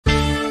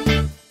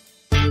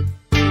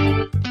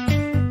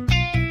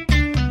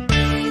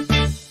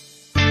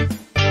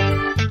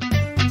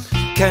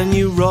Can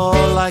you roar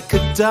like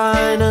a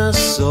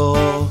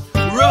dinosaur?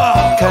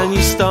 Roar! Can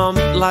you stomp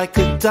like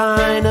a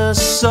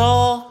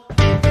dinosaur?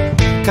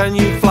 Can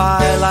you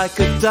fly like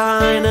a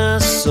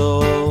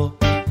dinosaur?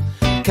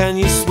 Can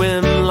you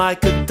swim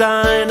like a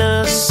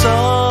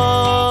dinosaur?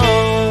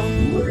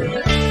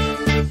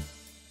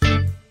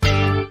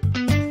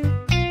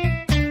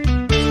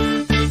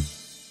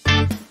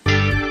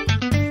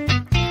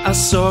 I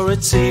saw a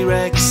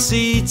T-Rex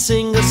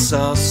eating a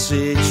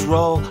sausage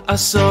roll. I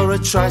saw a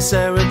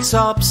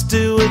Triceratops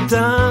do a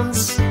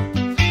dance.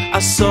 I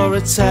saw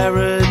a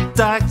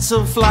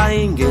pterodactyl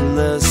flying in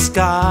the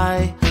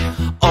sky.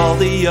 All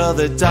the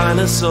other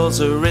dinosaurs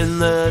are in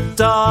the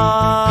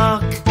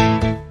dark.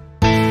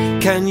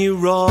 Can you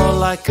roar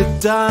like a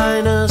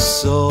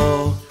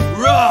dinosaur?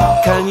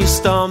 Roar! Can you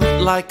stomp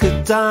like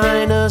a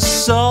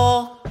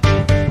dinosaur?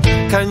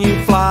 Can you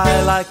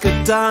fly like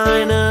a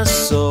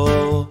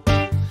dinosaur?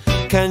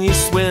 Can you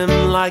swim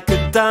like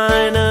a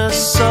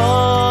dinosaur?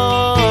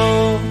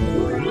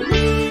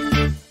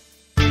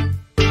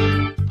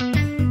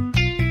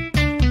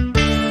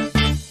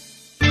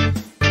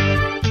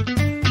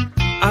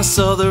 I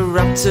saw the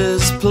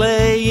raptors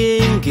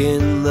playing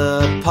in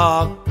the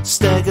park.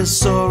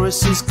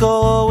 Stegosaurus is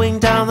going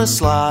down the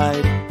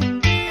slide.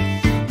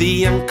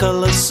 The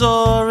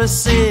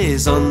Ankylosaurus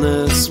is on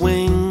the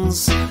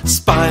swings.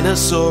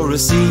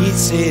 Spinosaurus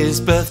eats his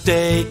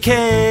birthday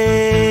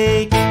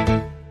cake.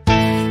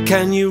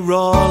 Can you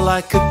roar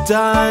like a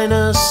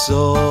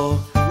dinosaur?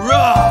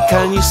 Roar!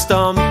 Can you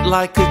stomp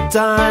like a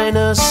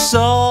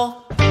dinosaur?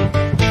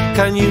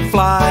 Can you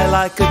fly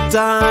like a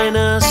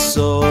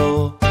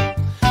dinosaur?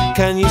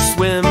 Can you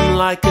swim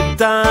like a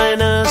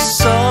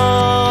dinosaur?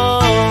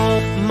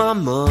 My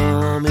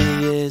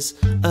mommy is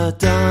a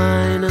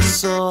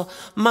dinosaur.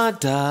 My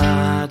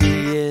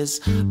daddy is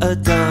a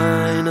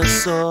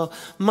dinosaur.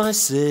 My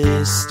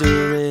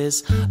sister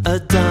is a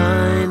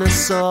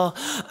dinosaur.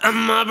 And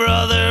my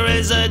brother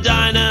is a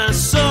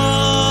dinosaur.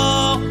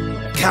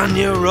 Can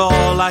you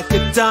roar like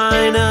a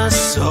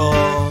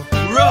dinosaur?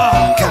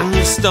 Roar! Can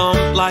you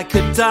stomp like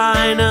a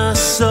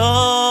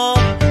dinosaur?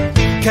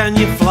 Can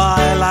you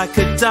fly like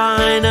a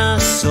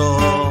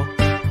dinosaur?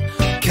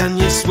 Can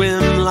you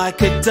swim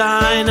like a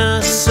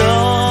dinosaur?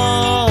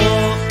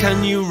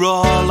 Can you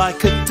roar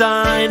like a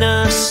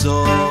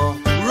dinosaur?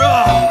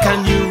 Roar!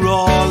 Can you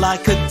roar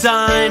like a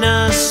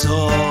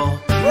dinosaur?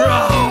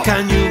 Roar!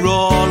 Can you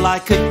roar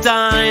like a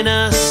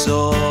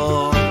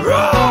dinosaur?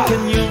 Roar!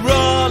 Can you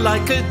roar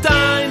like a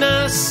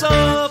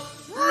dinosaur?